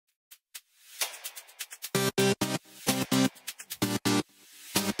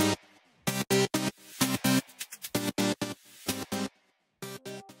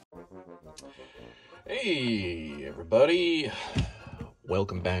Hey everybody,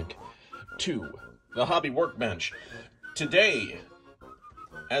 welcome back to the Hobby Workbench. Today,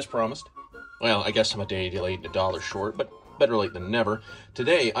 as promised, well, I guess I'm a day late and a dollar short, but better late than never.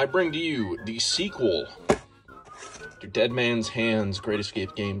 Today, I bring to you the sequel to Dead Man's Hands Great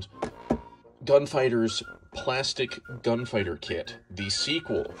Escape Games, Gunfighters Plastic Gunfighter Kit. The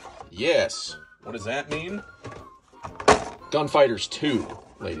sequel. Yes. What does that mean? Gunfighters 2.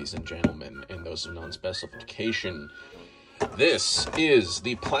 Ladies and gentlemen, and those of non-specification. This is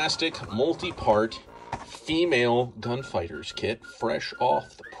the plastic multi-part female gunfighters kit, fresh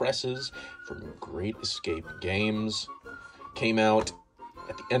off the presses from Great Escape Games. Came out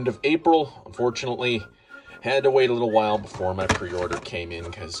at the end of April. Unfortunately, had to wait a little while before my pre-order came in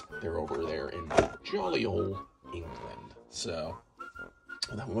because they're over there in jolly old England. So,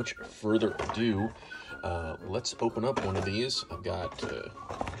 without much further ado, let's open up one of these. I've got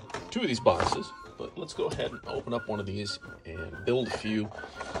two of these boxes, but let's go ahead and open up one of these and build a few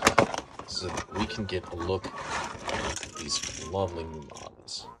so that we can get a look at these lovely new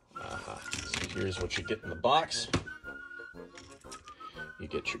models. So here's what you get in the box. You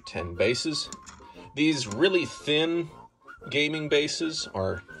get your 10 bases. These really thin gaming bases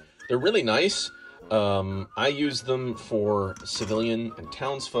they're really nice. I use them for civilian and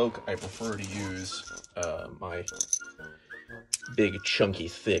townsfolk. I prefer to use my big, chunky,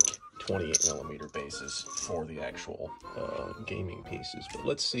 thick 28mm bases for the actual gaming pieces. But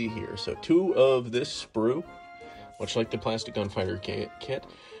let's see here. So 2 of this sprue, much like the plastic gunfighter kit,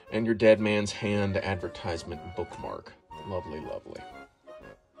 and your Dead Man's Hand advertisement bookmark. Lovely, lovely.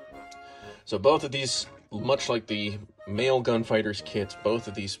 So both of these, much like the male gunfighters kits, both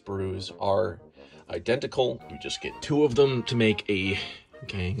of these sprues are identical. You just get 2 of them to make a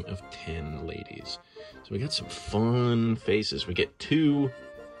gang of 10 ladies. So we got some fun faces. We get two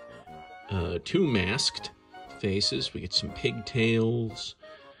masked faces. We get some pigtails.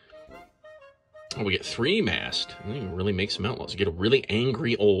 Oh, we get 3 masked. I think it really makes some outlaws. You get a really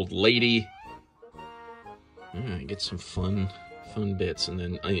angry old lady. Yeah, you get some fun bits. And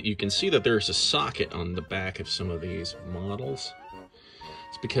then you can see that there's a socket on the back of some of these models.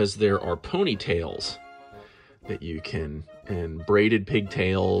 It's because there are ponytails that you can, and braided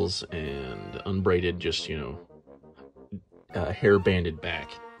pigtails and unbraided, just, hair banded back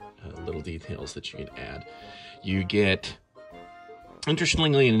little details that you can add. You get,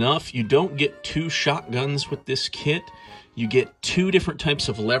 interestingly enough, you don't get 2 shotguns with this kit. You get 2 different types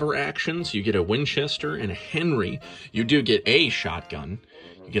of lever actions. You get a Winchester and a Henry. You do get a shotgun.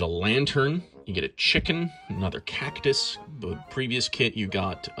 You get a lantern. You get a chicken, another cactus. The previous kit, you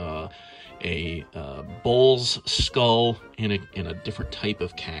got a bull's skull and a different type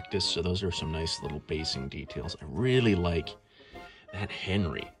of cactus. So those are some nice little basing details. I really like that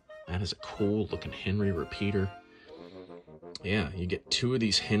Henry. That is a cool looking Henry repeater. Yeah, you get 2 of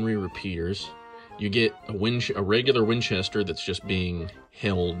these Henry repeaters. You get a regular Winchester that's just being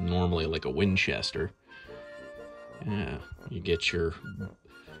held normally like a Winchester. Yeah, you get your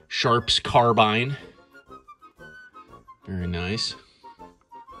Sharp's carbine. Very nice.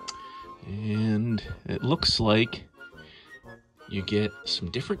 And it looks like you get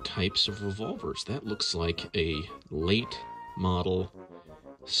some different types of revolvers. That looks like a late model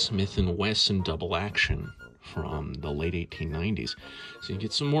Smith & Wesson double action from the late 1890s. So you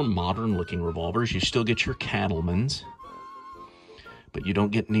get some more modern looking revolvers. You still get your Cattlemans, but you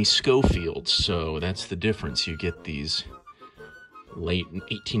don't get any Schofields. So that's the difference. You get these late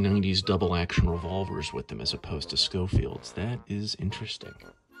 1890s double action revolvers with them as opposed to Schofields. That is interesting.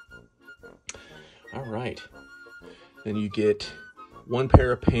 All right. Then you get 1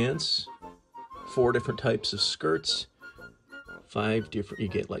 pair of pants, 4 different types of skirts, 5 different, you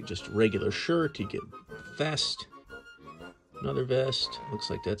get like just regular shirt, you get vest, another vest, looks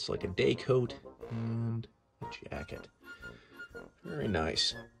like that's like a day coat, and a jacket. Very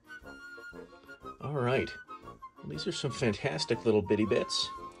nice. All right. Well, these are some fantastic little bitty bits.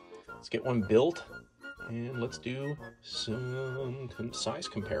 Let's get one built, and let's do some size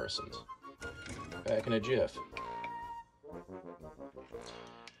comparisons. Back in a jiff.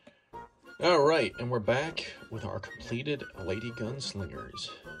 All right, and we're back with our completed Lady Gunslingers.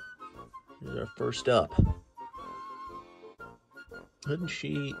 Here's our first up. Isn't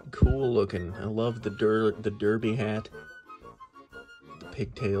she cool looking? I love the derby hat, the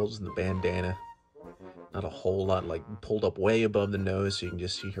pigtails, and the bandana. Not a whole lot, like pulled up way above the nose so you can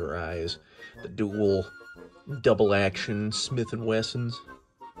just see her eyes. The dual double action Smith & Wessons.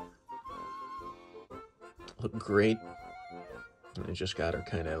 Look great. And I just got her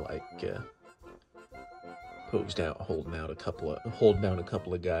kind of like posed out, holding down a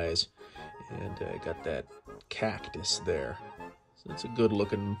couple of guys, And got that cactus there. So it's a good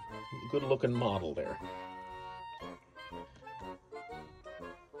looking model there.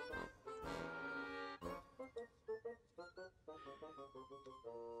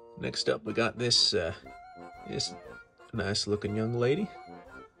 Next up, we got this nice looking young lady.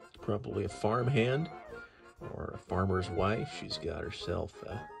 Probably a farm hand or a farmer's wife. She's got herself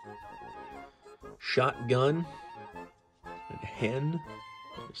a shotgun and a hen.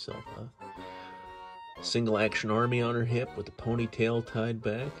 Got herself a single action army on her hip with a ponytail tied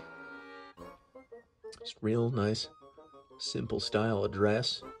back. Just real nice, simple style of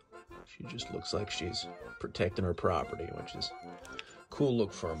dress. She just looks like she's protecting her property, which is a cool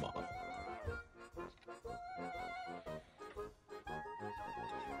look for a model.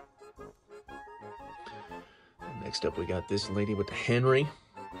 Next up, we got this lady with the Henry.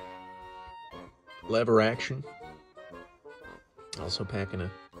 Lever action. Also packing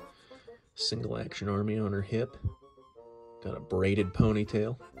a single action army on her hip. Got a braided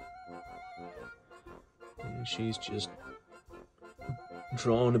ponytail. And she's just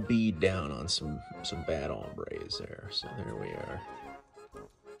drawing a bead down on some bad hombres there. So there we are.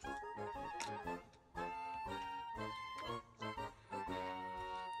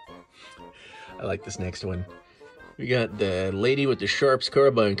 I like this next one. We got the lady with the Sharps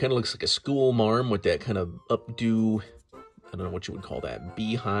carbine. Kind of looks like a school marm with that kind of updo, I don't know what you would call that,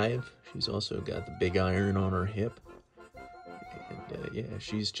 beehive. She's also got the big iron on her hip. And yeah,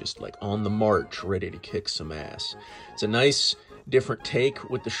 she's just like on the march, ready to kick some ass. It's a nice, different take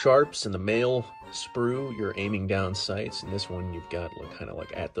with the Sharps and the male sprue. You're aiming down sights. And this one, you've got like, kind of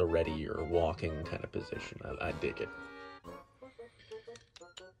like at the ready or walking kind of position. I dig it.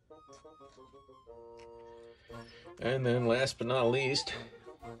 And then last but not least,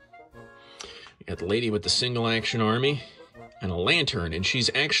 you got the lady with the single action army and a lantern, and she's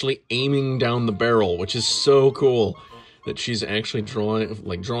actually aiming down the barrel, which is so cool that she's actually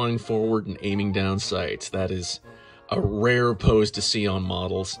drawing forward and aiming down sights. That is a rare pose to see on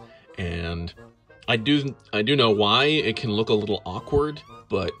models, and I do know why it can look a little awkward,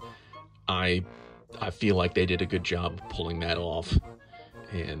 but I feel like they did a good job of pulling that off.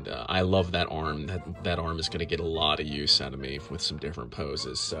 And I love that arm. That arm is going to get a lot of use out of me with some different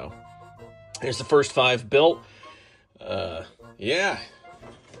poses. So here's the first 5 built. Yeah.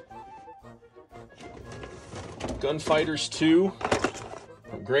 Gunfighters 2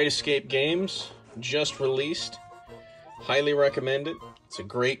 from Great Escape Games, just released. Highly recommend it. It's a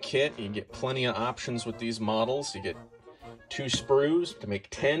great kit. You get plenty of options with these models. You get 2 sprues to make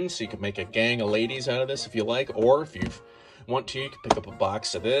 10, so you can make a gang of ladies out of this if you like, or if you want to, you can pick up a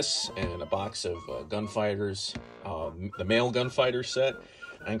box of this and a box of Gunfighters, the male Gunfighter set,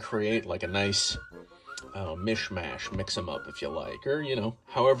 and create like a nice mishmash, mix them up if you like, or, you know,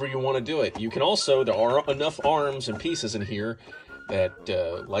 however you want to do it. You can also, there are enough arms and pieces in here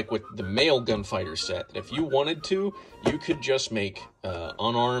that, like with the male Gunfighter set, that if you wanted to, you could just make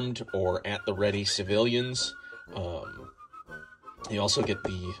unarmed or at-the-ready civilians. You also get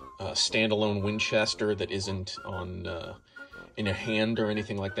the standalone Winchester that isn't on in a hand or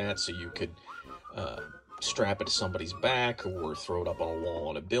anything like that, so you could strap it to somebody's back or throw it up on a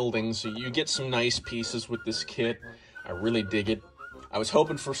wall in a building. So you get some nice pieces with this kit. I really dig it. I was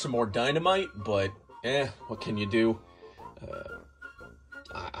hoping for some more dynamite, but what can you do?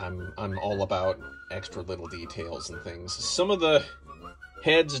 I'm all about extra little details and things. Some of the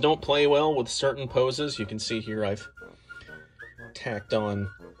heads don't play well with certain poses. You can see here I've tacked on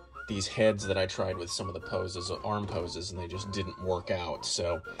these heads that I tried with some of the poses, arm poses, and they just didn't work out.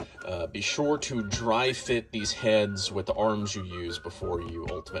 So be sure to dry fit these heads with the arms you use before you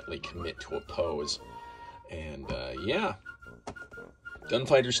ultimately commit to a pose. And yeah,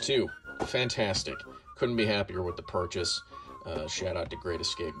 Gunfighters 2, fantastic. Couldn't be happier with the purchase. Shout out to Great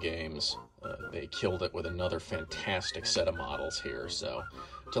Escape Games. They killed it with another fantastic set of models here. So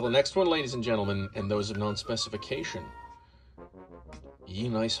until the next one, ladies and gentlemen, and those of non-specification, ye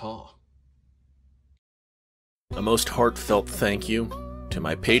nice haw. A most heartfelt thank you to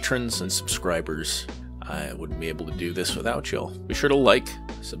my patrons and subscribers. I wouldn't be able to do this without y'all. Be sure to like,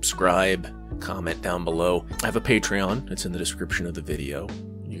 subscribe, comment down below. I have a Patreon. It's in the description of the video.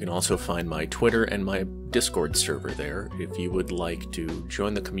 You can also find my Twitter and my Discord server there if you would like to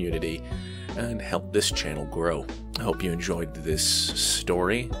join the community and help this channel grow. I hope you enjoyed this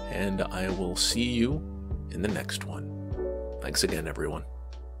story, and I will see you in the next one. Thanks again, everyone.